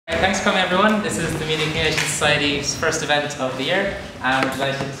thanks for coming everyone. This is the Media Communication Society's first event of the year. And we're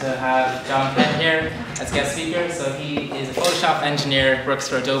delighted to have John Penn here as guest speaker. So he is a Photoshop engineer, works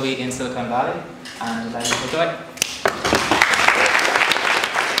for Adobe in Silicon Valley. And we'd like to enjoy.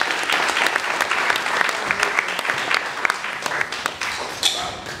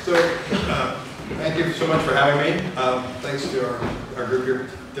 So, thank you so much for having me. Thanks to our group here,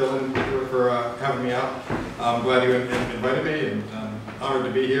 Dylan, for having me out. I'm glad you invited me, and I'm honored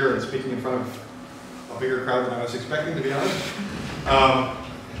to be here and speaking in front of a bigger crowd than I was expecting, to be honest.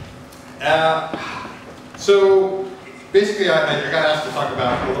 So, basically, I got asked to talk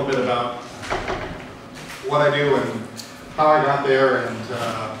about a little bit about what I do and how I got there and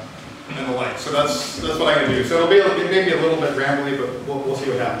the like. So that's what I'm going to do. So it may be a little bit rambly, but we'll see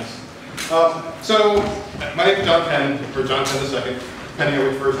what happens. So my name is John Penn, or John Penn II, depending on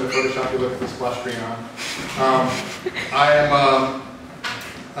which version of Photoshop you look at the splash screen on. I am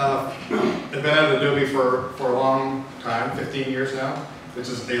I've been at Adobe for a long time, 15 years now, which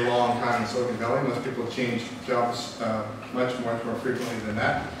is a long time in Silicon Valley. Most people change jobs much more frequently than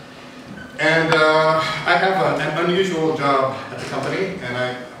that. And I have an unusual job at the company,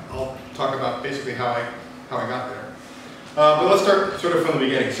 and I'll talk about basically how I got there. But let's start sort of from the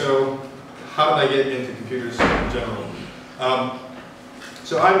beginning. So, how did I get into computers in general?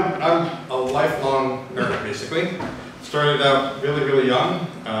 So I'm a lifelong nerd, basically. Started out really young,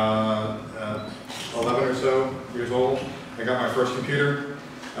 11 or so years old. I got my first computer,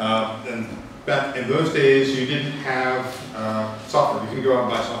 and back in those days, you didn't have software. You couldn't go out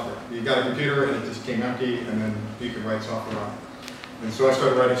and buy software. You got a computer, and it just came empty, and then you could write software on it. And so I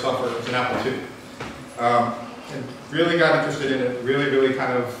started writing software. It was an Apple II. And really got interested in it, really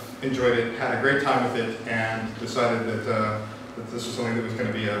kind of enjoyed it, had a great time with it, and decided that this was something that was going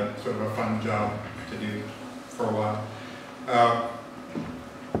to be a sort of a fun job to do for a while.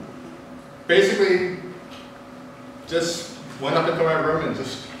 Basically, just went up into my room and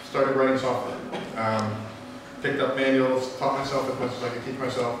just started writing software. Picked up manuals, taught myself as much as I could teach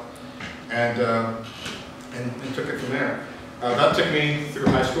myself, and took it from there. That took me through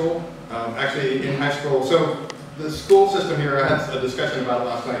high school. Actually, in high school, so the school system here, I had a discussion about it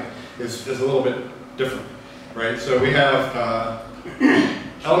last night, is a little bit different, right? So we have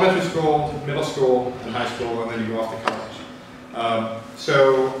elementary school, middle school, and high school, and then you go off to college.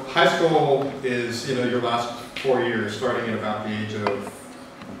 So high school is, your last 4 years, starting at about the age of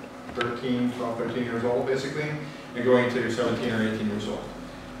 12, 13 years old, basically, and going until you're 17 or 18 years old.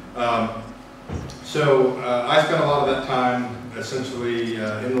 So I spent a lot of that time essentially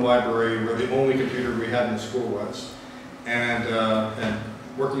in the library where the only computer we had in the school was, and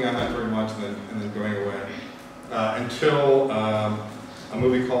working on that very much, and then going away until a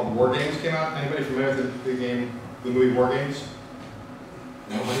movie called War Games came out. Anybody familiar with the movie War Games?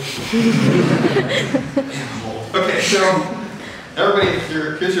 Nobody? Okay, so everybody,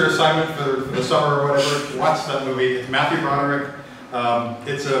 here's your assignment for the summer or whatever. Watch that movie. It's Matthew Broderick.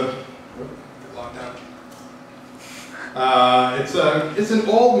 It's an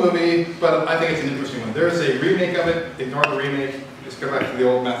old movie, but I think it's an interesting one. There is a remake of it. Ignore the remake. Just go back to the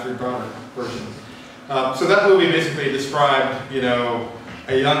old Matthew Broderick version. So that movie basically described,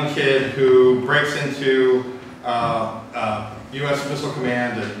 a young kid who breaks into U.S. Missile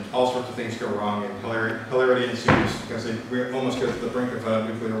Command, and all sorts of things go wrong, and hilarity ensues because we almost get to the brink of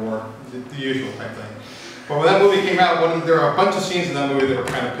nuclear war, the usual type thing. But when that movie came out, there are a bunch of scenes in that movie that were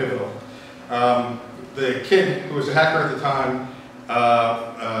kind of pivotal. The kid who was a hacker at the time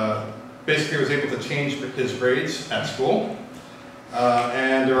basically was able to change his grades at school.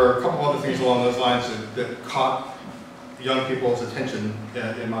 And there are a couple other things along those lines that caught young people's attention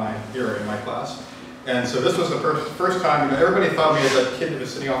in my era, in my class. And so this was the first time, everybody thought of me as that kid that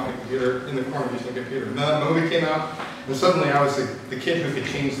was sitting off the computer, in the corner using a computer. And then that movie came out, and suddenly I was the kid who could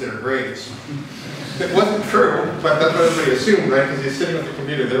change their grades. It wasn't true, but that's what everybody assumed, right? Because he's sitting with the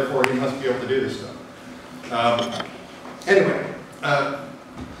computer, therefore he must be able to do this stuff. Anyway,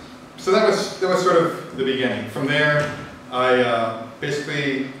 so that was sort of the beginning. From there, I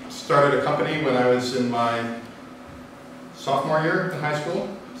basically started a company when I was in my sophomore year in high school,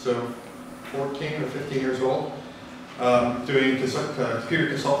 so 14 or 15 years old, doing computer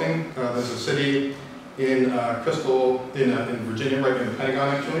consulting. There's a city in in Virginia, right near the Pentagon,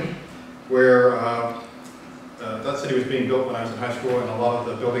 actually, where that city was being built when I was in high school, and a lot of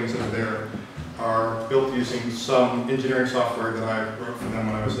the buildings that are there are built using some engineering software that I wrote for them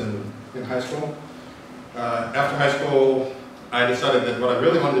when I was in high school. After high school, I decided that what I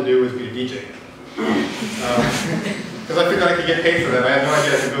really wanted to do was be a DJ. Because I figured I could get paid for that. I had no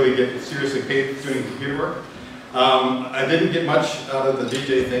idea I could really get seriously paid doing computer work. I didn't get much out of the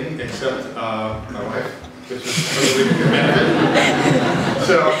DJ thing except my wife, which is a really good benefit.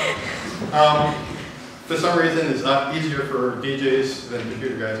 So, for some reason, it's easier for DJs than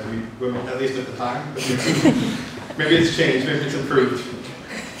computer guys to be women, at least at the time. But, maybe it's changed, maybe it's improved.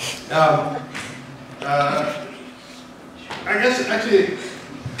 I guess actually,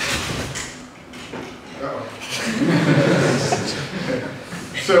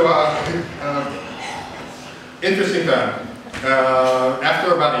 interesting time.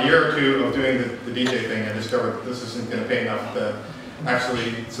 After about a year or two of doing the DJ thing, I discovered that this isn't going to pay enough to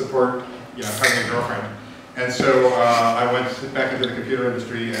actually support, having a girlfriend. And so I went back into the computer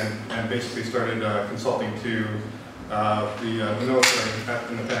industry and basically started consulting to the military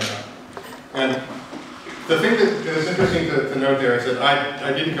in the Pentagon. And the thing that is interesting to note there is that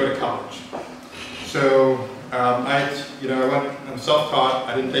I didn't go to college. So I'm self-taught.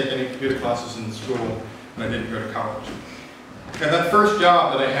 I didn't take any computer classes in school, and I didn't go to college. And that first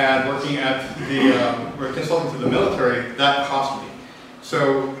job that I had working at the consulting to the military, that cost me.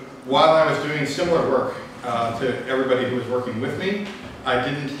 So while I was doing similar work to everybody who was working with me, I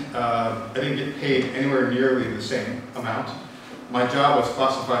didn't get paid anywhere nearly the same amount. My job was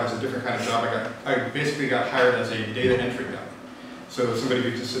classified as a different kind of job. I basically got hired as a data entry guy. So somebody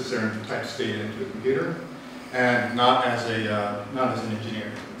who just sits there and types data into a computer, and not as an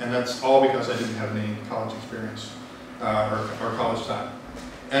engineer. And that's all because I didn't have any college experience or college time.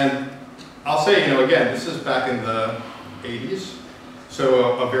 And I'll say, again, this is back in the 80s,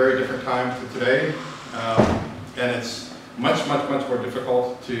 so a very different time to today. And it's much more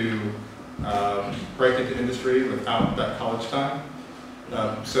difficult to break into industry without that college time.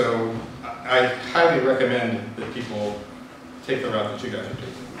 So I highly recommend that people take the route that you guys are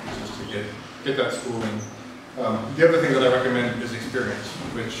taking, which is to get that schooling. The other thing that I recommend is experience,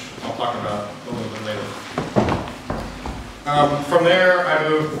 which I'll talk about a little bit later. From there, I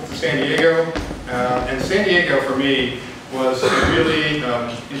moved to San Diego, and San Diego for me was a really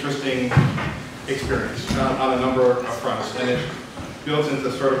interesting experience on a number of fronts, and it builds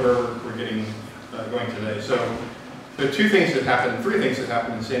into sort of where we're going today. So there are three things that happened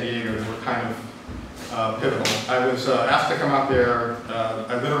in San Diego that were kind of pivotal. I was asked to come out there.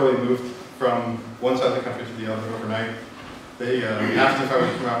 I literally moved from one side of the country to the other overnight. They asked if I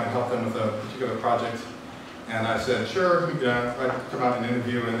would come out and help them with a particular project, and I said, sure, I'd come out and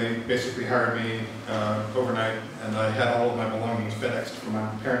interview, and they basically hired me overnight, and I had all of my belongings FedExed from my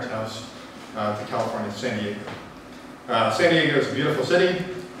parents' house to California, San Diego. San Diego is a beautiful city.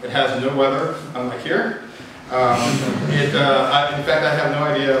 It has no weather, unlike here. In fact, I have no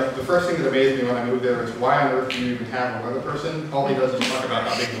idea. The first thing that amazed me when I moved there is why on earth do you even have a weather person? All he does is talk about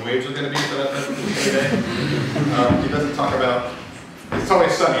how big the waves are going to be for that particular day. He doesn't talk about, it's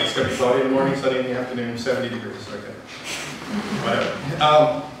always sunny. It's going to be cloudy in the morning, sunny in the afternoon, 70 degrees. Okay. Whatever.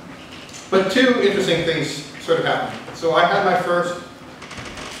 But two interesting things sort of happened. So I had my first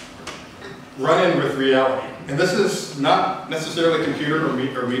run-in with reality. And this is not necessarily computer or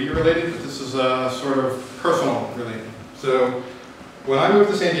media related, but this is sort of personal related. So when I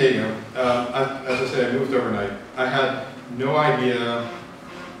moved to San Diego, as I said, I moved overnight. I had no idea.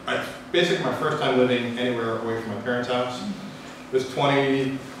 Basically my first time living anywhere away from my parents' house. I was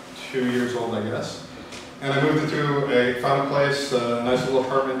 22 years old, I guess. And I moved found a place, a nice little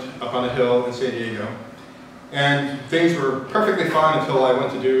apartment up on a hill in San Diego. And things were perfectly fine until I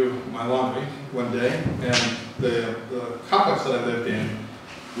went to do my laundry one day. And the complex that I lived in,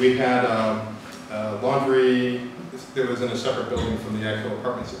 we had laundry that was in a separate building from the actual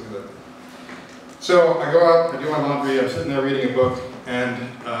apartments that we lived in. So I go out, I do my laundry, I'm sitting there reading a book, and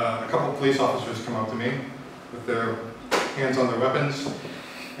a couple of police officers come up to me with their hands on their weapons,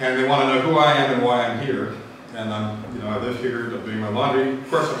 and they want to know who I am and why I'm here. And I live here, I'm doing my laundry. Of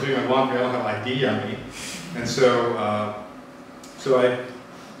course, I'm doing my laundry, I don't have ID on me. And so, I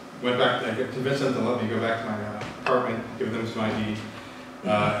went back, I convinced them to let me go back to my apartment, give them some ID,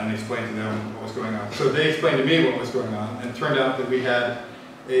 and explain to them what was going on. So they explained to me what was going on, and it turned out that we had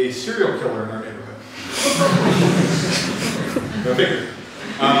a serial killer in our neighborhood. Go figure.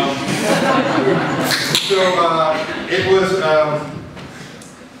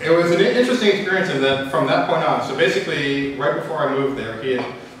 It was an interesting experience in that from that point on. So basically, right before I moved there,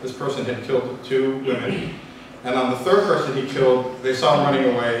 this person had killed 2 women. And on the third person he killed, they saw him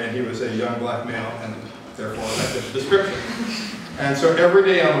running away, and he was a young black male, and therefore that fit the description. And so every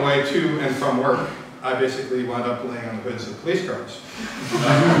day on the way to and from work, I basically wound up laying on the hoods of police cars,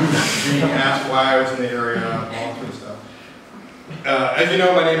 being asked why I was in the area, all that sort of stuff. As you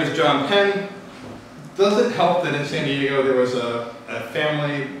know, my name is John Penn. Does it help that in San Diego there was a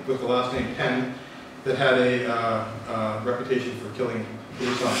family with the last name Penn? that had a reputation for killing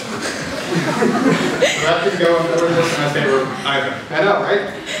police officers. So that could go in my favor either. I know, right?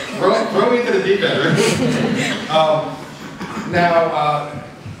 Throw me into the deep end, right?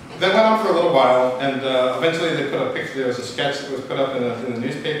 That went on for a little while, and eventually they put a picture. There was a sketch that was put up in the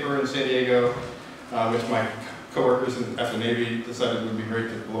newspaper in San Diego, which my coworkers at the Navy decided would be great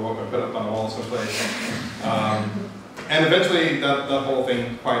to blow up and put up on the wall someplace. And eventually that whole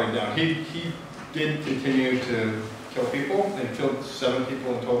thing quieted down. He did continue to kill people, and killed 7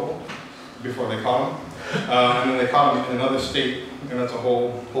 people in total before they caught him. And then they caught him in another state, and that's a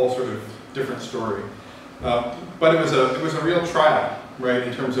whole sort of different story. But it was a real trial, right,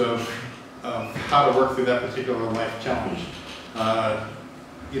 in terms of how to work through that particular life challenge.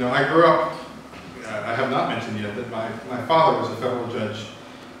 You know, I grew up, I have not mentioned yet that my father was a federal judge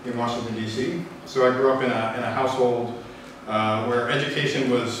in Washington, D.C. So I grew up in a household where education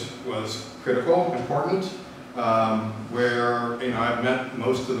was critical, important, where, you know, I've met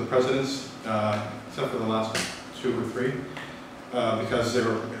most of the presidents, except for the last 2 or 3, because they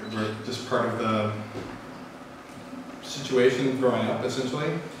were just part of the situation growing up,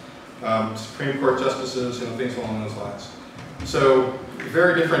 essentially. Supreme Court justices, you know, things along those lines. So,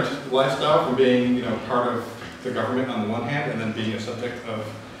 very different lifestyle from being, you know, part of the government on the one hand, and then being a subject of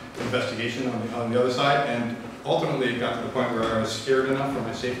investigation on the other side. And ultimately, it got to the point where I was scared enough for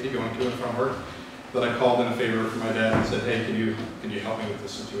my safety going to and from work that I called in a favor for my dad and said, "Hey, can you help me with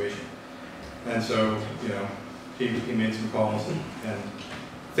this situation?" And so, you know, he made some calls, and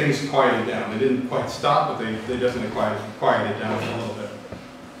things quieted down. They didn't quite stop, but they definitely quieted down for a little bit.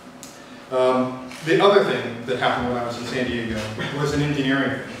 The other thing that happened when I was in San Diego was an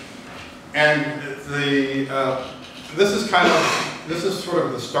engineering thing. And this is sort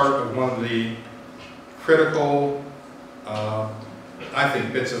of the start of one of the critical, I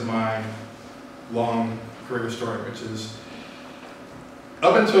think, bits of my long career story, which is,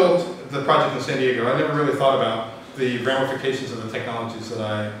 up until the project in San Diego, I never really thought about the ramifications of the technologies that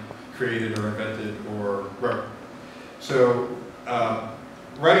I created or invented or wrote. So,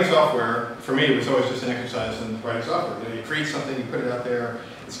 writing software, for me, was always just an exercise in writing software. You know, you create something, you put it out there,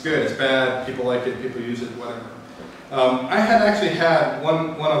 it's good, it's bad, people like it, people use it, whatever. I had actually had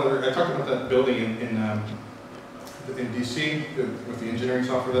one other, I talked about that building in DC with the engineering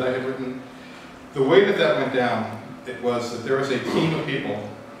software that I had written. The way that went down, it was that there was a team of people,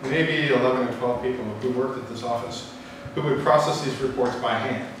 maybe 11 or 12 people who worked at this office, who would process these reports by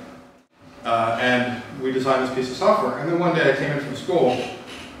hand. And we designed this piece of software. And then one day I came in from school,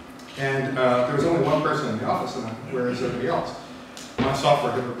 and there was only one person in the office, and whereas everybody else, my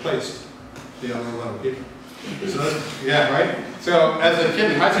software had replaced the other 11 people. So that's, yeah, right? So as a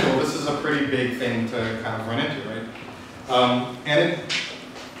kid in high school, this is a pretty big thing to kind of run into, right? And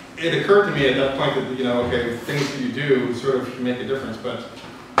it occurred to me at that point that, you know, okay, things that you do sort of make a difference, but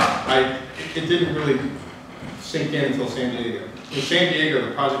it didn't really sink in until San Diego. In San Diego,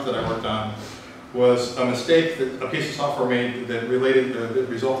 the project that I worked on was a mistake that a piece of software made that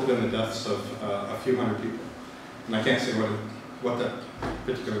resulted in the deaths of a few hundred people. And I can't say what that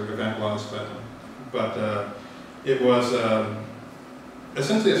particular event was, but it was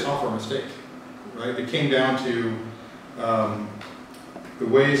essentially a software mistake, right? It came down to the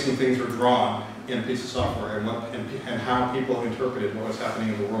ways some things were drawn in a piece of software and how people interpreted what was happening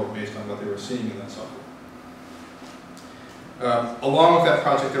in the world based on what they were seeing in that software. Along with that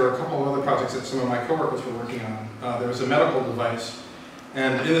project, there were a couple of other projects that some of my coworkers were working on. There was a medical device,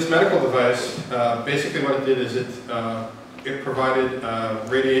 and in this medical device, basically what it did is it provided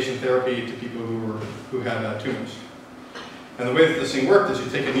radiation therapy to people who had tumors. And the way that this thing worked is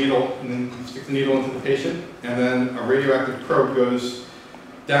you take a needle and then you stick the needle into the patient, and then a radioactive probe goes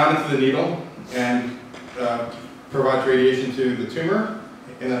down into the needle and provides radiation to the tumor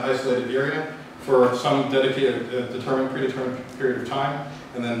in an isolated area for some dedicated, predetermined period of time,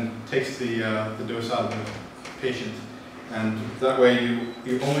 and then takes the dose out of the patient. And that way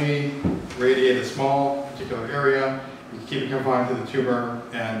you only radiate a small particular area, you keep it confined to the tumor,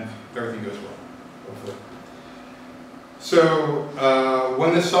 and everything goes well, hopefully. So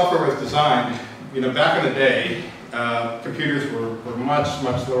when this software was designed, you know, back in the day, computers were much,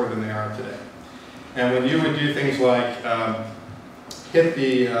 much slower than they are today. And when you would do things like hit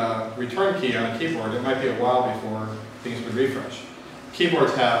the return key on a keyboard, it might be a while before things would refresh.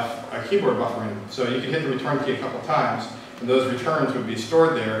 Keyboards have a keyboard buffer in them, so you could hit the return key a couple times, and those returns would be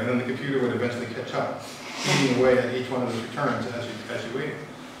stored there, and then the computer would eventually catch up, eating away at each one of those returns as you waited.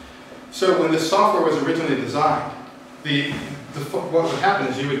 So when this software was originally designed, what would happen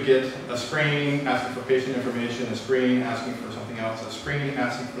is you would get a screen asking for patient information, a screen asking for something else, a screen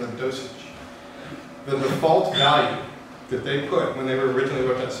asking for the dosage. the default value that they put when they were originally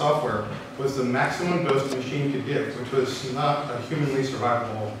looked at software was the maximum dose the machine could give, which was not a humanly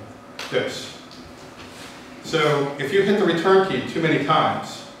survivable dose. So if you hit the return key too many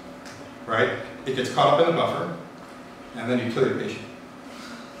times, right, it gets caught up in the buffer, and then you kill your patient.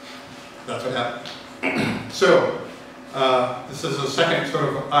 That's what happened. So this is a second sort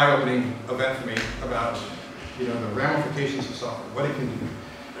of eye-opening event for me about the ramifications of software, what it can do.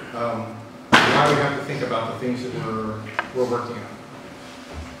 Why we have to think about the things that we're working on.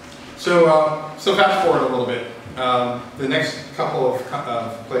 So, so fast forward a little bit. The next couple of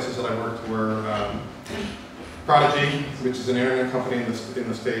places that I worked were Prodigy, which is an internet company in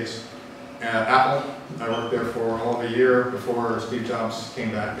the States. Apple, I worked there for all of a year before Steve Jobs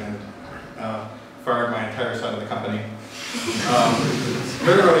came back and fired my entire side of the company.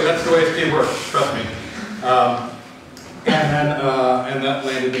 Literally, that's the way Steve works, trust me. And that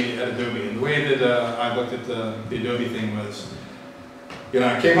landed me at Adobe. And the way that I looked at the Adobe thing was,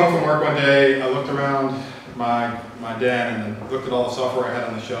 I came home from work one day, I looked around my den and then looked at all the software I had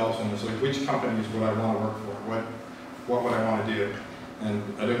on the shelves and was like, which companies would I want to work for? What would I want to do? And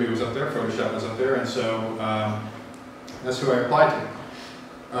Adobe was up there, Photoshop was up there, and so that's who I applied to.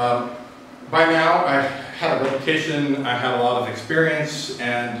 By now, I had a reputation, I had a lot of experience,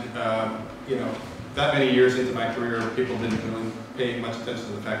 and that many years into my career, people didn't really pay much attention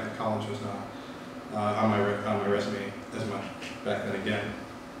to the fact that college was not on my resume as much back then again.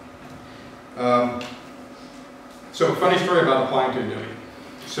 So, funny story about applying to Adobe.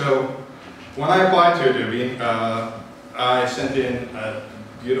 So, when I applied to Adobe, I sent in a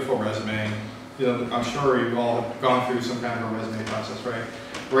beautiful resume. I'm sure you've all gone through some kind of a resume process, right?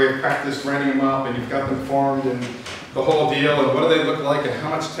 Where you've practiced writing them up and you've got them formed and the whole deal and what do they look like and how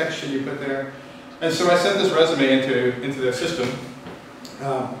much text should you put there. And so I sent this resume into their system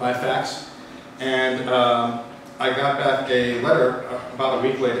by fax, and I got back a letter about a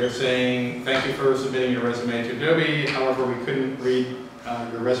week later saying, thank you for submitting your resume to Adobe, however we couldn't read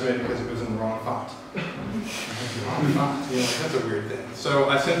your resume because it was in the wrong font. Wrong font? That's a weird thing. So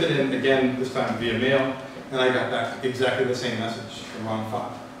I sent it in again, this time via mail, and I got back exactly the same message, the wrong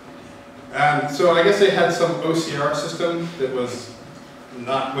font. And so I guess they had some OCR system that was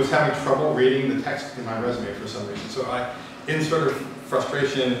having trouble reading the text in my resume for some reason. So in sort of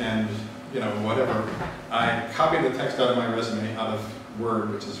frustration and whatever, I copied the text out of my resume out of Word,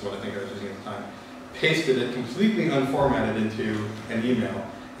 which is what I think I was using at the time, pasted it completely unformatted into an email,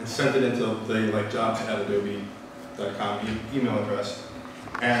 and sent it into the jobs@adobe.com email address,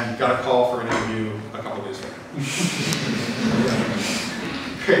 and got a call for an interview a couple days later.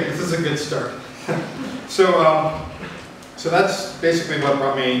 Great, this is a good start. So that's basically what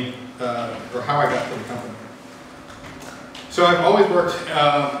brought me, or how I got to the company. So I've always worked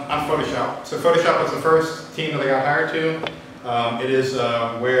on Photoshop. So Photoshop was the first team that I got hired to. It is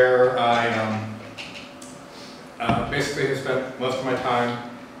where I basically have spent most of my time.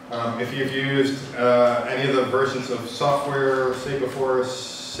 If you've used any of the versions of software, say before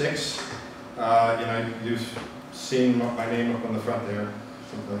 6, you've seen my name up on the front there.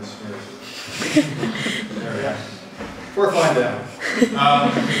 Someplace. Where is it? There we are. 4th line down.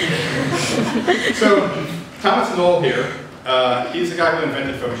 So Thomas Knoll here, he's the guy who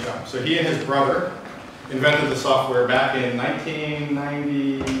invented Photoshop. So he and his brother invented the software back in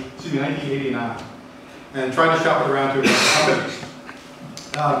 1989, and tried to shop it around to companies.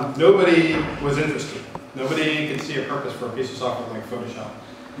 Nobody was interested. Nobody could see a purpose for a piece of software like Photoshop,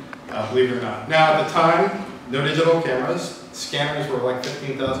 believe it or not. Now at the time, no digital cameras. Scanners were like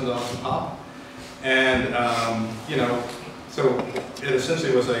 $15,000 a pop. And, so it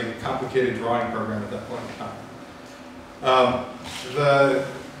essentially was a complicated drawing program at that point in time.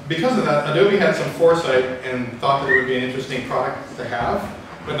 Because of that, Adobe had some foresight and thought that it would be an interesting product to have,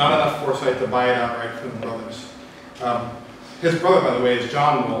 but not enough foresight to buy it outright from the brothers. His brother, by the way, is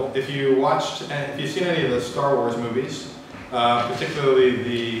John Knoll. If you've seen any of the Star Wars movies,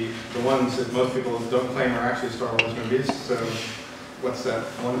 particularly the ones that most people don't claim are actually Star Wars movies, so what's that,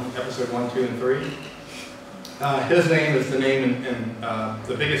 episode 1, 2, and 3? His name is the name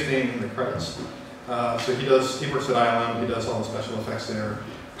the biggest name in the credits. So he works at ILM, he does all the special effects there.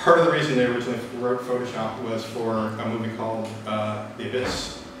 Part of the reason they originally wrote Photoshop was for a movie called The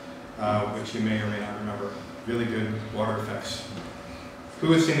Abyss, which you may or may not remember. Really good water effects.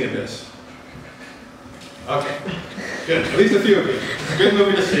 Who has seen The Abyss? Okay, good. At least a few of you. It's a good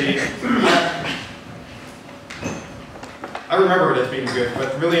movie to see. I remember it as being good,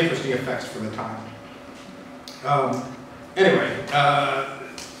 but really interesting effects for the time. Anyway,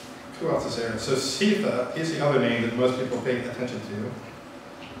 who else is there? So Sitha, he's the other name that most people pay attention to.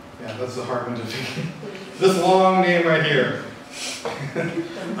 Yeah, that's the hard one to figure. This long name right here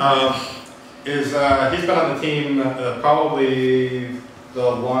he's been on the team probably the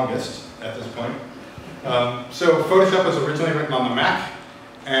longest at this point. So Photoshop was originally written on the Mac,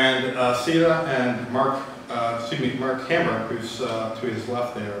 and Sita and Mark Hammer, who's to his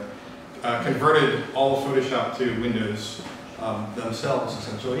left there, converted all of Photoshop to Windows themselves,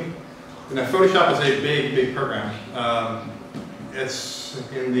 essentially. And now Photoshop is a big, big program. It's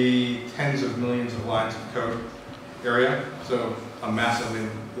in the tens of millions of lines of code area, so a massively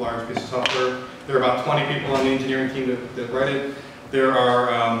large piece of software. There are about 20 people on the engineering team that write it. There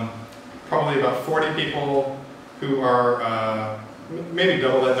are probably about 40 people who are maybe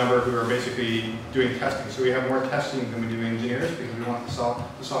double that number who are basically doing testing. So we have more testing than we do engineers because we want the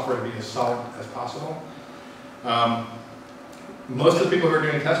software to be as solid as possible. Most of the people who are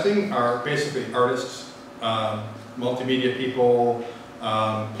doing testing are basically artists, multimedia people,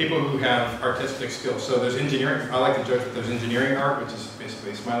 people who have artistic skills. So there's engineering. I like to joke that there's engineering art, which is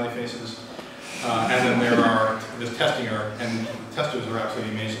basically smiley faces. And then there's testing art, and testers are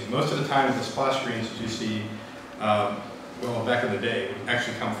absolutely amazing. Most of the time, the splash screens that you see, well, back in the day, would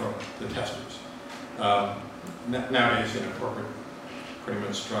actually come from the testers. Nowadays, corporate pretty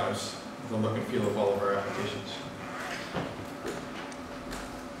much drives the look and feel of all of our applications.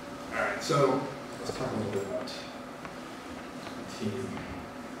 All right, so let's talk a little bit about team.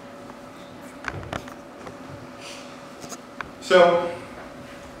 So,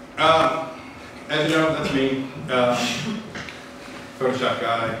 as you know, that's me, Photoshop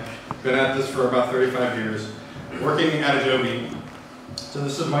guy. Been at this for about 35 years, working at Adobe. So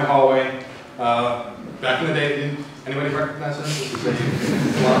this is my hallway. Back in the day, anybody recognize this? This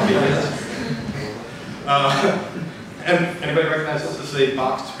is a lot of PDFs. And anybody recognize this? This is a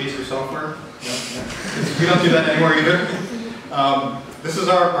boxed piece of software. No? We don't do that anymore either. This is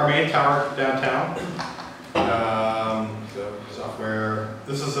our main tower downtown. So software.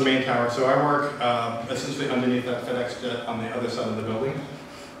 This is the main tower. So I work essentially underneath that FedEx jet on the other side of the building.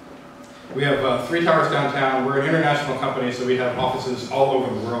 We have 3 towers downtown. We're an international company, so we have offices all over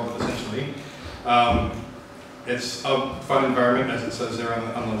the world, essentially. It's a fun environment, as it says there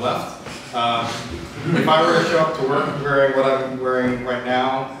on the left. If I were to show up to work wearing what I'm wearing right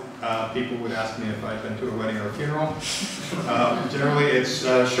now, people would ask me if I'd been to a wedding or a funeral. Generally, it's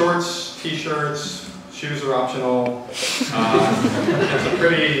shorts, t-shirts, shoes are optional. It's a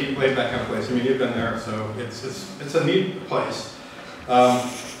pretty laid-back kind of place. I mean, you've been there, so it's a neat place.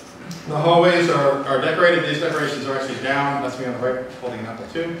 The hallways are decorated. These decorations are actually down. That's me on the right holding an apple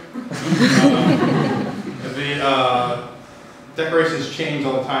too. The decorations change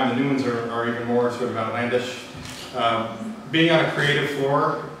all the time. The new ones are even more sort of outlandish. Being on a creative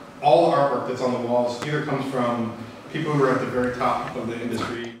floor, all the artwork that's on the walls either comes from people who are at the very top of the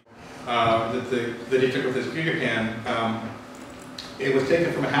industry that he took with his Gigapad. It was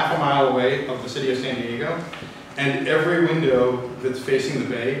taken from half a mile away of the city of San Diego. And every window that's facing the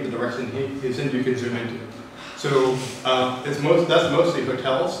bay, the direction he is in, you can zoom into. So that's mostly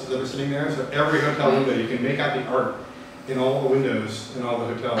hotels that are sitting there. So every hotel window, you can make out the art in all the windows in all the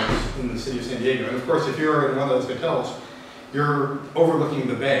hotels in the city of San Diego. And of course, if you're in one of those hotels, you're overlooking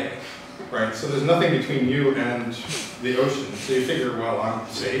the bay, right? So there's nothing between you and the ocean. So you figure, well, I'm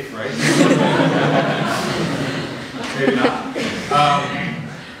safe, right? Maybe not.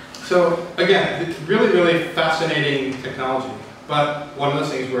 So again, really, really fascinating technology, but one of those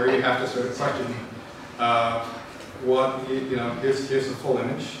things where you have to sort of question here's the full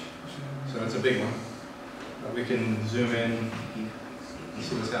image. So it's a big one. We can zoom in and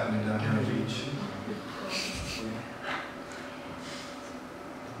see what's happening down here on the beach.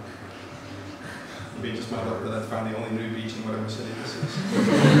 Maybe just my luck that I found the only new beach in whatever city this is.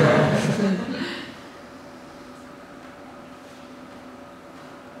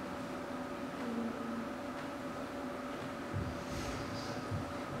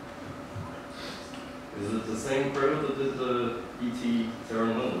 Is it the same crew that did the ET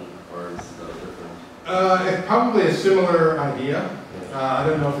ceremony, or is that different? It's probably a similar idea. I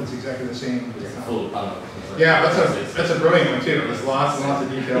don't know if it's exactly the same. It's full panel. Yeah, that's a brilliant one too. There's lots and lots of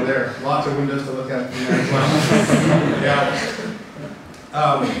detail there. Lots of windows to look at from there as well.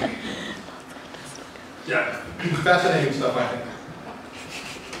 Yeah, fascinating stuff, I think.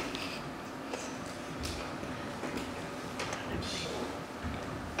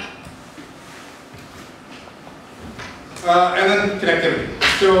 And then connectivity.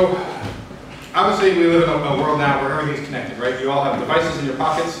 So obviously we live in a world now where everything's connected, right? You all have devices in your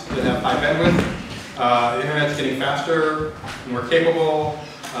pockets that have high bandwidth. The internet's getting faster, more capable,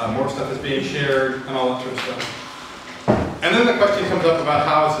 more stuff is being shared, and all that sort of stuff. And then the question comes up about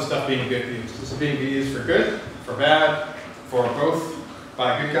how is this stuff being used? Is it being used for good, for bad, for both,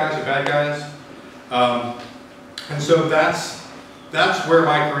 by good guys or bad guys? And so that's where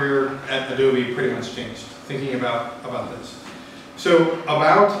my career at Adobe pretty much changed, thinking about this. So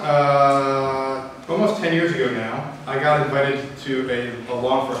about almost 10 years ago now, I got invited to a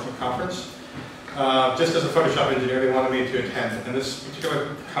law enforcement conference. Just as a Photoshop engineer, they wanted me to attend. And this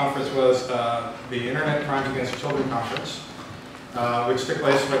particular conference was the Internet Crimes Against Children Conference, which took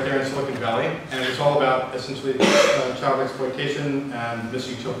place right there in Silicon Valley. And it was all about essentially child exploitation and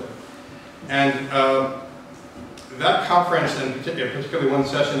missing children. And that conference, and particularly one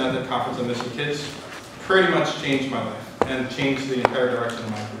session at that conference on missing kids, pretty much changed my life and changed the entire direction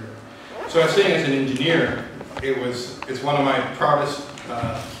of my career. So I was saying, as an engineer, it's one of my proudest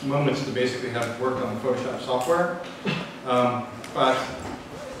moments to basically have worked on Photoshop software. But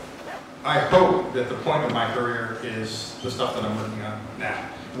I hope that the point of my career is the stuff that I'm working on now.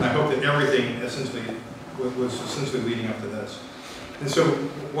 And I hope that everything essentially was essentially leading up to this. And so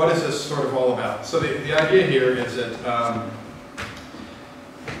what is this sort of all about? So the idea here is that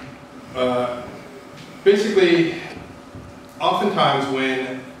basically, oftentimes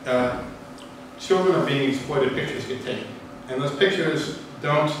when children are being exploited, pictures get taken. And those pictures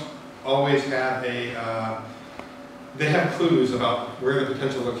don't always have they have clues about where the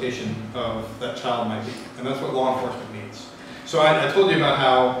potential location of that child might be. And that's what law enforcement needs. So I told you about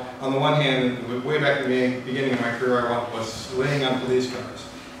how, on the one hand, way back in the beginning of my career, I was laying on police cars.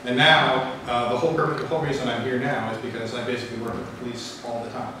 And now, the whole reason I'm here now is because I basically work with the police all the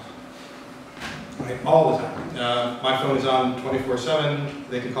time. Right? All the time. My phone is on 24/7.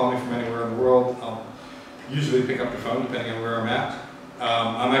 They can call me from anywhere in the world. I'll usually pick up the phone depending on where I'm at.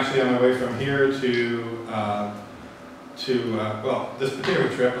 I'm actually on my way from here to well, this particular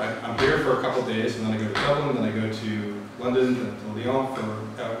trip, I'm here for a couple of days, and then I go to Dublin, then I go to London, to Lyon for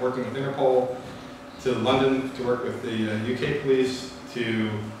working with Interpol, to London to work with the UK police, to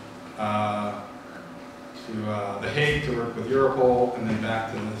The Hague to work with Europol, and then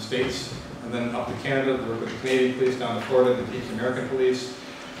back to the States, and then up to Canada to work with the Canadian police, down to Florida to teach American police,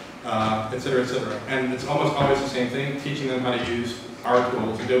 et cetera, et cetera. And it's almost always the same thing, teaching them how to use our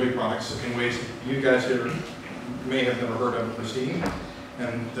tools, Adobe products, in ways that you guys here may have never heard of or seen.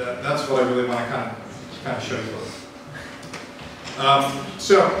 And that's what I really want to kind of show you.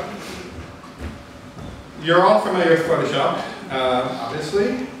 So, you're all familiar with Photoshop,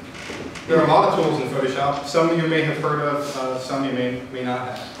 obviously. There are a lot of tools in Photoshop. Some you may have heard of, some you may not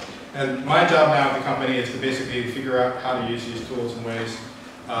have. And my job now at the company is to basically figure out how to use these tools in ways,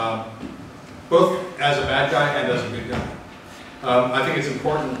 both as a bad guy and as a good guy. I think it's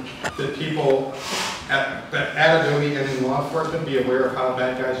important that people at Adobe and in law enforcement be aware of how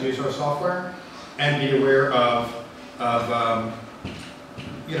bad guys use our software, and be aware of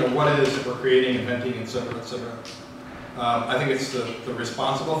you know, what it is that we're creating, inventing, et cetera, et cetera. I think it's the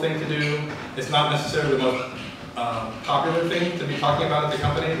responsible thing to do. It's not necessarily the most popular thing to be talking about at the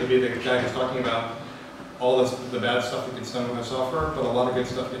company, to be the guy who's talking about all the bad stuff that gets done with our software, but a lot of good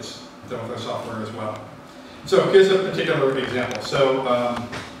stuff gets done with our software as well. So here's a particular example. So,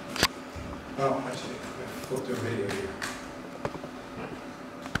 well, actually, I flipped to a video here.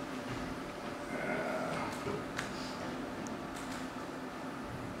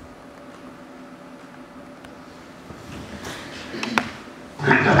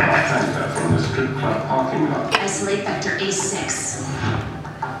 From the strip club parking lot. Isolate vector A6.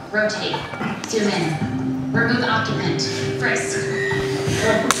 Rotate. Zoom in. Remove occupant. Frisk.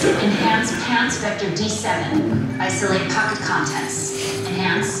 Enhance pants vector D7. Isolate pocket contents.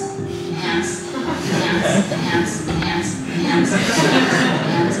 Enhance. Enhance. Enhance. Enhance. Enhance. Enhance.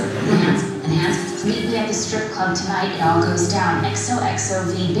 Enhance. Enhance. Enhance. Meet me at the strip club tonight. It all goes down.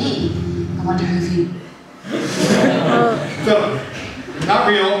 XOXOVB. I wonder who you. So, not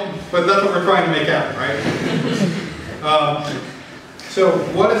real, but that's what we're trying to make happen, right? So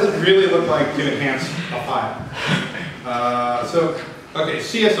what does it really look like to enhance a file? Okay,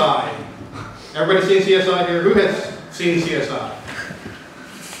 CSI. Everybody seen CSI here? Who has seen CSI?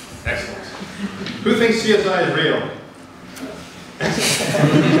 Excellent. Who thinks CSI is real?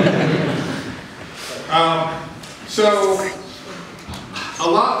 So a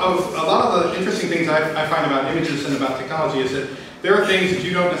lot of the interesting things I find about images and about technology is that there are things that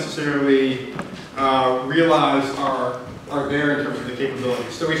you don't necessarily realize are there in terms of the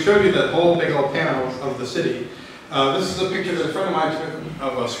capabilities. So we showed you that whole big old panel of the city. This is a picture that a friend of mine took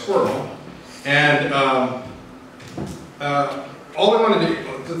of a squirrel. And all I want to do,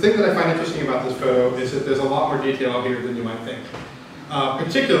 the thing that I find interesting about this photo is that there's a lot more detail here than you might think.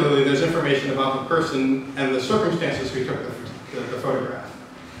 Particularly, there's information about the person and the circumstances who took the photograph.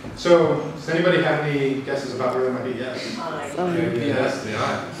 So, does anybody have any guesses about where there might be? Yes. Yes, the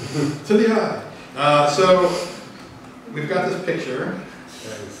eye. To the eye. So, we've got this picture.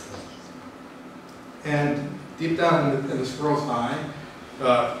 And deep down in the squirrel's eye,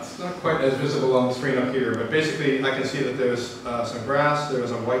 it's not quite as visible on the screen up here, but basically I can see that there's some grass, there's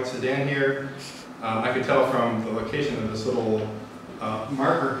a white sedan here. I can tell from the location of this little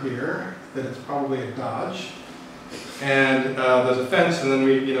marker here that it's probably a Dodge. And there's a fence, and then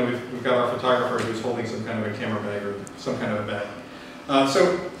we've got our photographer who's holding some kind of a camera bag or some kind of a bag.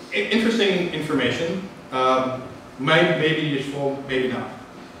 So interesting information. May be useful, maybe not.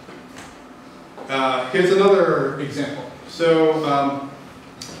 Here's another example. So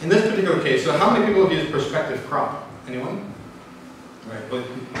in this particular case, so how many people have used perspective crop? Anyone? Right.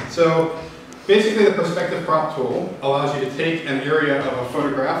 So basically the perspective crop tool allows you to take an area of a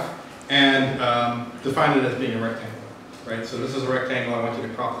photograph and define it as being a rectangle. Right? So this is a rectangle, I want you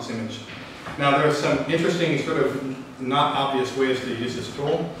to crop this image. Now there are some interesting sort of not obvious ways to use this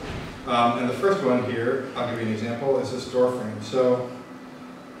tool. And the first one here, I'll give you an example, is this door frame. So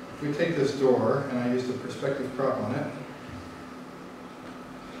if we take this door and I use the perspective crop on it,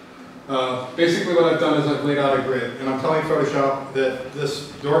 basically what I've done is I've laid out a grid, and I'm telling Photoshop that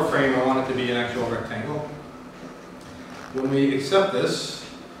this door frame, I want it to be an actual rectangle. When we accept this,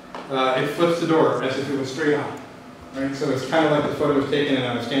 it flips the door as if it was straight on. Right? So it's kind of like the photo was taken and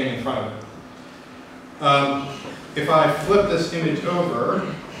I was standing in front of it. If I flip this image over,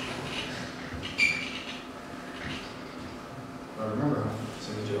 I remember how to flip this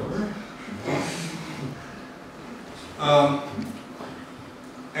image over.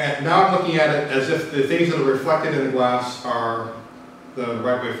 And now I'm looking at it as if the things that are reflected in the glass are the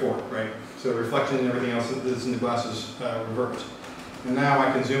right way forward, right? So reflection and everything else that's in the glass is reversed. And now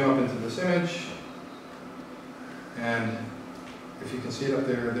I can zoom up into this image, and if you can see it up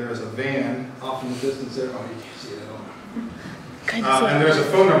there, there is a van off in the distance there. Oh, you can't see it at all. And there's a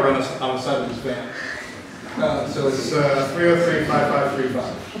phone number on the side of this van. So it's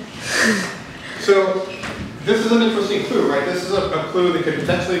 303-5535. So this is an interesting clue, right? This is a clue that could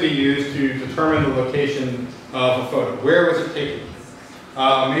potentially be used to determine the location of a photo. Where was it taken?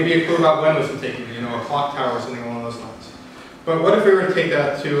 Maybe a clue about when was it taken, a clock tower or something along those lines. But what if we were to take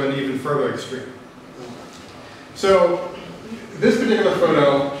that to an even further extreme? So this particular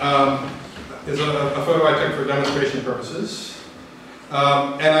photo is a photo I took for demonstration purposes.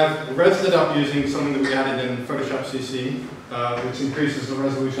 And I've rezzed it up using something that we added in Photoshop CC, which increases the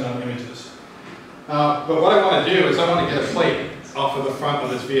resolution on images. But what I want to do is I want to get a plate off of the front of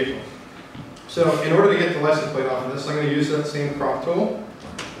this vehicle. So in order to get the license plate off of this, I'm going to use that same crop tool.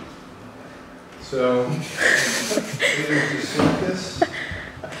 So just select this.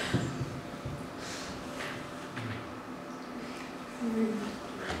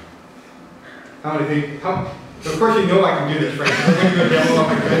 How many think? Of course you know I can do this, right? I'm going to do a demo on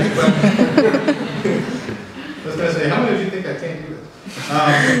my grid, but I was going to say, how many of you think I can't do this?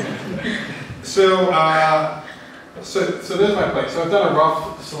 So there's my plate. So I've done a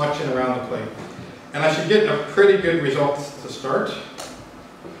rough selection around the plate. And I should get a pretty good result to start.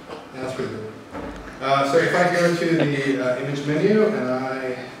 And that's pretty good. So if I go to the image menu and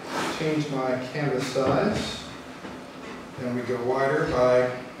I change my canvas size, and we go wider by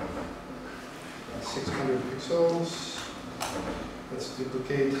 600 pixels. Let's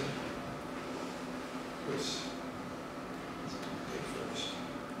duplicate. Oops.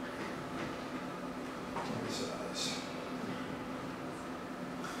 Size.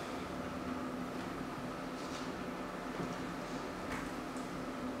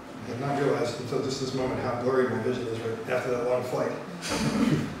 I had not realized until just this moment how blurry my vision is right after that long flight.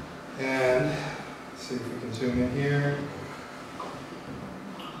 And let's see if we can zoom in here.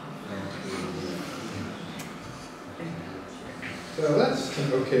 So that's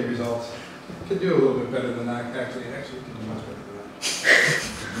an okay result. Could do a little bit better than that. Actually, can do much better than that.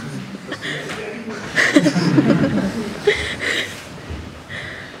 Let's do that again.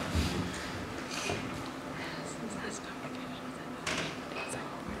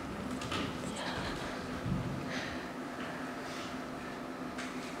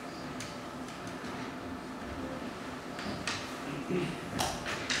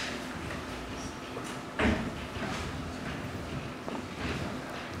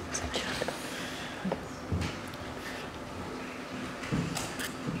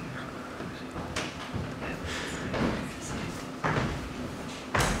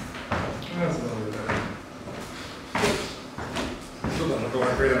 That's a little bit better. Still don't look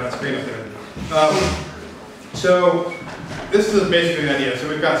great on that screen up there. So this is basically the idea. So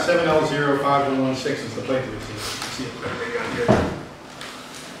we've got 7L05116 is the plate that we see it right on here.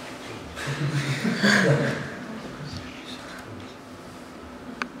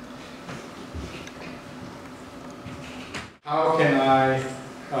 How can I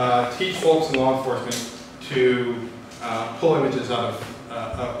teach folks in law enforcement to pull images out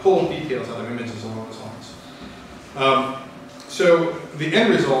of, pull details out of images along those lines? So the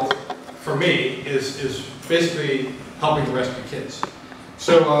end result for me is basically helping to rescue kids.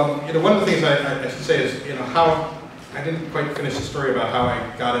 So one of the things I should say is how I didn't quite finish the story about how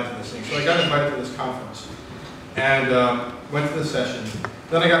I got into this thing. So I got invited to this conference and went to the session.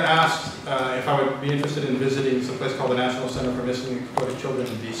 Then I got asked if I would be interested in visiting some place called the National Center for Missing and Exploited Children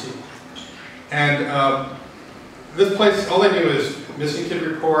in DC. And this place, all they do is missing kid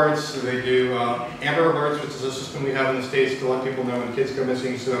reports. They do Amber Alerts, which is a system we have in the States to let people know when kids go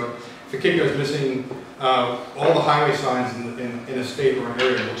missing. So if a kid goes missing, all the highway signs in a state or an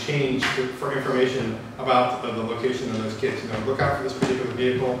area will change for information about the location of those kids. Look out for this particular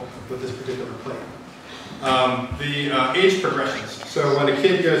vehicle with this particular plate. The age progressions. So when a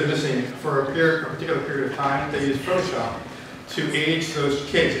kid goes missing for a particular period of time, they use Photoshop to age those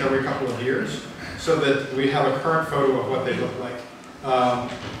kids every couple of years, so that we have a current photo of what they look like,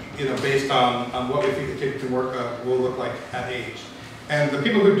 based on what we think the kid will look like at age. And the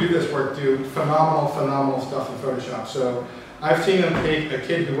people who do this work do phenomenal stuff in Photoshop. So I've seen them take a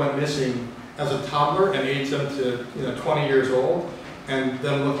kid who went missing as a toddler and age them to 20 years old, and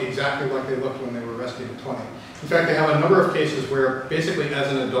them look exactly like they looked when they were rescued at 20. In fact, they have a number of cases where basically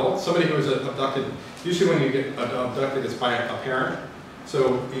as an adult, somebody who was abducted, usually when you get abducted it's by a parent.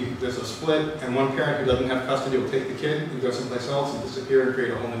 So there's a split, and one parent who doesn't have custody will take the kid and go someplace else and disappear and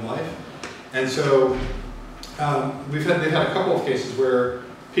create a whole new life. And so they've had a couple of cases where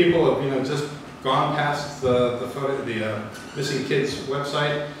people have just gone past the missing kids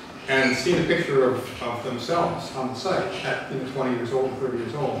website and seen a picture of themselves on the site at 20 years old or 30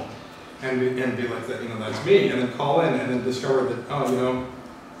 years old, and be like that, that's me, and then call in and then discover that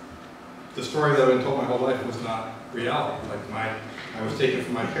the story that I've been told my whole life was not reality. Like I was taken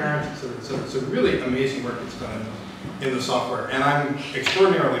from my parents. It's a really amazing work that's done in the software, and I'm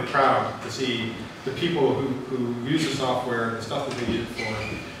extraordinarily proud to see the people who use the software, the stuff that they use it for.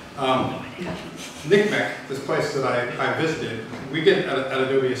 NCMEC, this place that I visited, we get at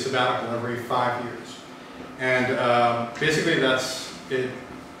Adobe a sabbatical every 5 years. And basically that's,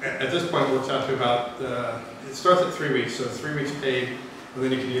 at this point it works out to about, it starts at 3 weeks, so it's 3 weeks paid, and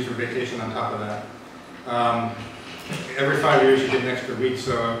then you can use your vacation on top of that. Every 5 years you get an extra week,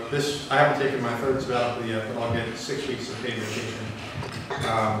 so I haven't taken my third sabbatical yet, but I'll get 6 weeks of paid vacation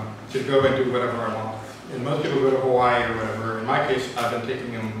to go and do whatever I want. And most people go to Hawaii or whatever. In my case, I've been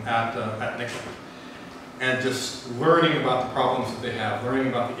taking them at NCMEC and just learning about the problems that they have, learning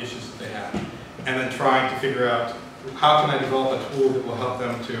about the issues that they have, and then trying to figure out how can I develop a tool that will help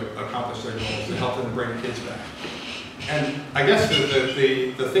them to accomplish their goals, to help them bring kids back. And I guess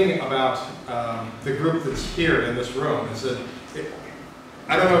the thing about the group that's here in this room is that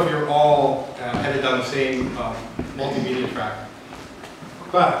I don't know if you're all headed down the same multimedia track,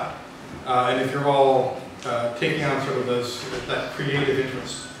 but and if you're all taking on sort of that creative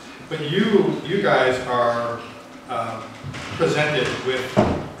interest, but you guys are presented with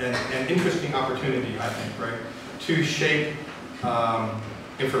an interesting opportunity, I think, right, to shape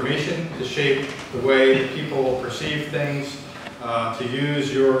information, to shape the way that people perceive things, to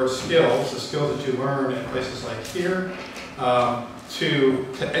use your skills, the skills that you learn in places like here, to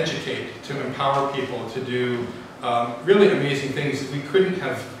educate, to empower people to do really amazing things that we couldn't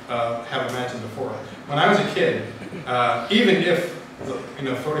have imagined before. When I was a kid, even if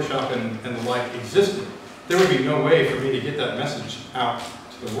Photoshop and the like existed, there would be no way for me to get that message out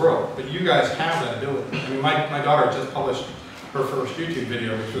to the world. But you guys have that ability. I mean, my daughter just published her first YouTube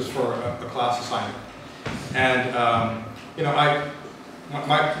video, which was for a class assignment. And my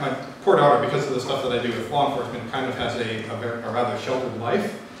poor daughter, because of the stuff that I do with law enforcement, kind of has a rather sheltered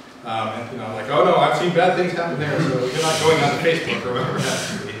life. And like, oh no, I've seen bad things happen there, so you're not going on to Facebook or whatever it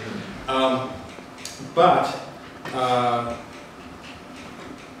has to be.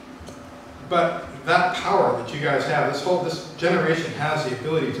 But that power that you guys have, this generation has the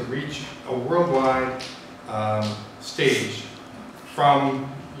ability to reach a worldwide stage from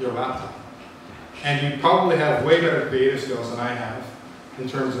your laptop. And you probably have way better creative skills than I have in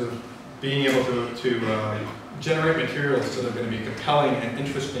terms of being able to generate materials that are going to be compelling and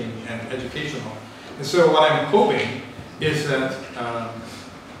interesting and educational. And so what I'm hoping is that,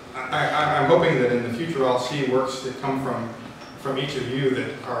 I'm hoping that in the future I'll see works that come from each of you that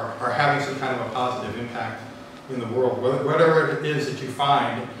are having some kind of a positive impact in the world, whatever it is that you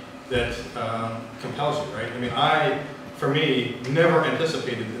find that compels you, right? I mean, for me, never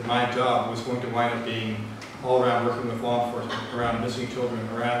anticipated that my job was going to wind up being all around working with law enforcement, around missing children,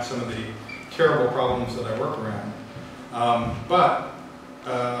 around some of the terrible problems that I work around.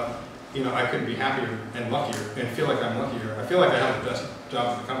 You know, I couldn't be happier and luckier, and feel like I'm luckier. I feel like I have the best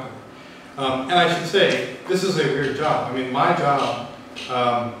job in the company. And I should say, this is a weird job. I mean, my job,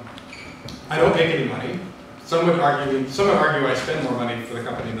 I don't make any money. Some would argue I spend more money for the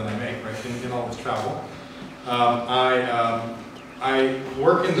company than I make, right, in all this travel. I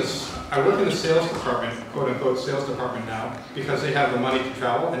work in the sales department, quote unquote sales department now, because they have the money to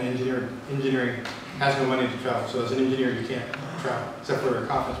travel, and engineering has no money to travel. So as an engineer, you can't travel, except for a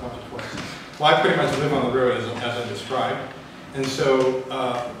conference once or twice. Well, I pretty much live on the road as I described. And so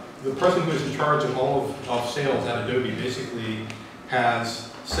the person who is in charge of all of sales at Adobe basically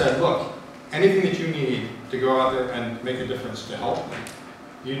has said, look, anything that you need to go out there and make a difference to help,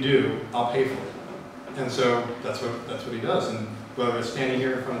 you do, I'll pay for it. And so that's what he does. And whether it's standing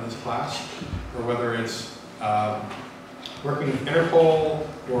here in front of this class, or whether it's working with Interpol,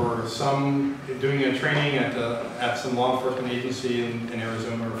 or doing a training at some law enforcement agency in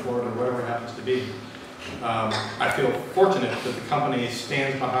Arizona or Florida, or whatever it happens to be, I feel fortunate that the company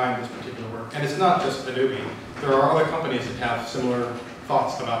stands behind this particular work. And it's not just Adobe. There are other companies that have similar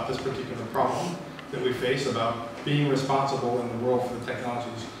thoughts about this particular problem that we face, about being responsible in the world for the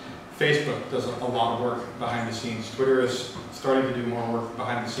technologies. Facebook does a lot of work behind the scenes. Twitter is starting to do more work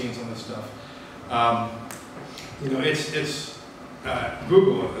behind the scenes on this stuff. You know,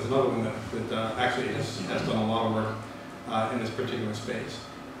 Google is another one that actually has done a lot of work in this particular space.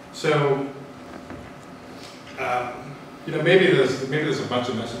 So, you know, maybe there's a bunch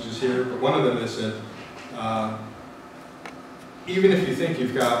of messages here, but one of them is that even if you think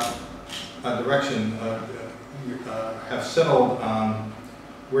you've got a direction, you have settled on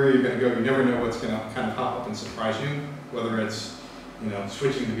where you're going to go, you never know what's going to kind of pop up and surprise you. Whether it's, you know,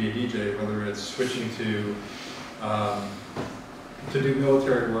 switching to be a DJ, whether it's switching to do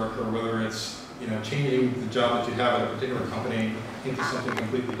military work, or whether it's, you know, changing the job that you have at a particular company into something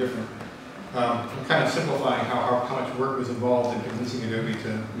completely different. I'm kind of simplifying how much work was involved in convincing Adobe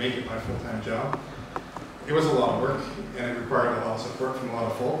to make it my full-time job. It was a lot of work, and it required a lot of support from a lot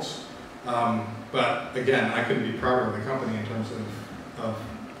of folks. But again, I couldn't be prouder of the company in terms of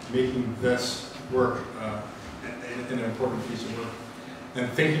making this work an important piece of work, and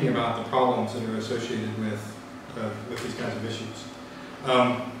thinking about the problems that are associated with these kinds of issues.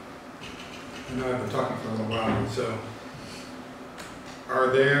 I know I've been talking for a little while, so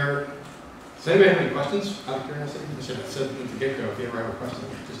does anybody have any questions out of curiosity? I should have said at the get-go, if you ever have a question,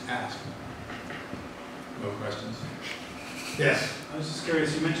 just ask. No questions? Yes? I was just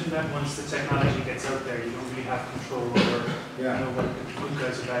curious, you mentioned that once the technology gets out there, you don't really have control over you know, what the good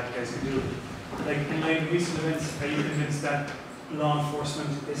guys or bad guys can do. Like, in light of recent events, are you convinced that law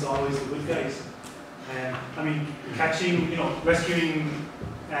enforcement is always the good guys? I mean, catching, you know, rescuing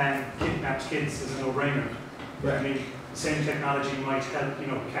kidnapped kids is a no-brainer. Right. I mean, the same technology might help, you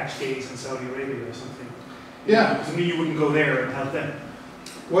know, catch gays in Saudi Arabia or something. Yeah. To me, you wouldn't go there and help them.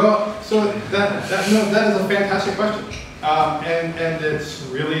 Well, so that is a fantastic question. And it's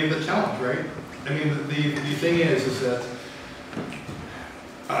really the challenge, right? I mean, the thing is that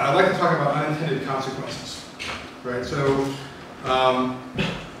I'd like to talk about unintended consequences, right? So,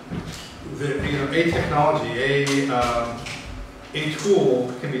 you know, a technology, a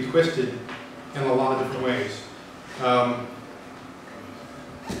tool can be twisted in a lot of different ways.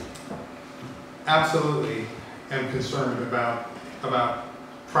 Absolutely am concerned about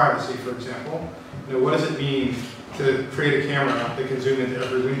privacy, for example. You know, what does it mean to create a camera that can zoom into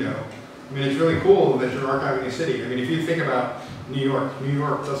every window? I mean, it's really cool that you're archiving a city. I mean, if you think about New York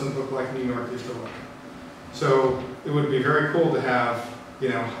doesn't look like New York used to look. So it would be very cool to have, you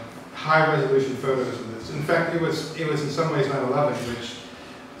know, high-resolution photos of this. In fact, it was in some ways 9/11, which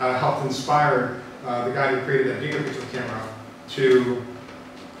helped inspire the guy who created that gigapixel camera to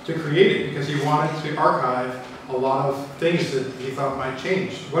create it, because he wanted to archive a lot of things that he thought might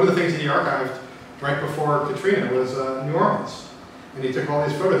change. One of the things that he archived right before Katrina was New Orleans. And he took all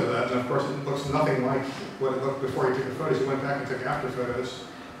these photos of that, and of course it looks nothing like what it looked before he took the photos. He went back and took after photos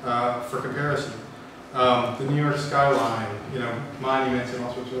for comparison. The New York skyline, you know, monuments and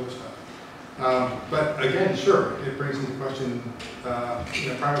all sorts of other stuff. But again, sure, it brings into question you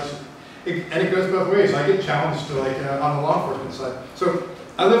know, privacy. And it goes both ways. I get challenged to, like, on the law enforcement side. So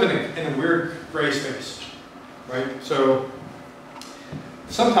I live in a weird gray space, right? So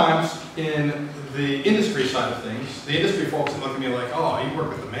sometimes in the industry side of things, the industry folks look at me like, oh, you work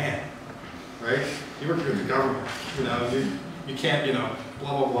with the man. right? You work with the government, you know, you can't, you know,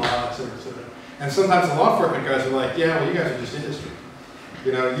 blah, blah, blah, et cetera, et cetera. And sometimes the law enforcement guys are like, yeah, well, you guys are just industry.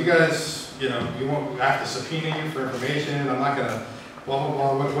 You know, you guys, you know, you won't have to subpoena you for information. I'm not going to blah,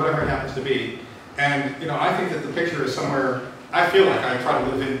 blah, blah, whatever it happens to be. And, you know, I think that the picture is somewhere, I feel like I try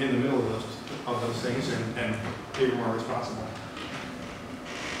to live in the middle of those things and be more responsible.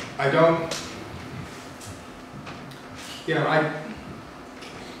 I don't, you know,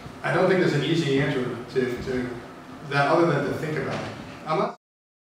 I don't think there's an easy answer to that other than to think about it. I'm not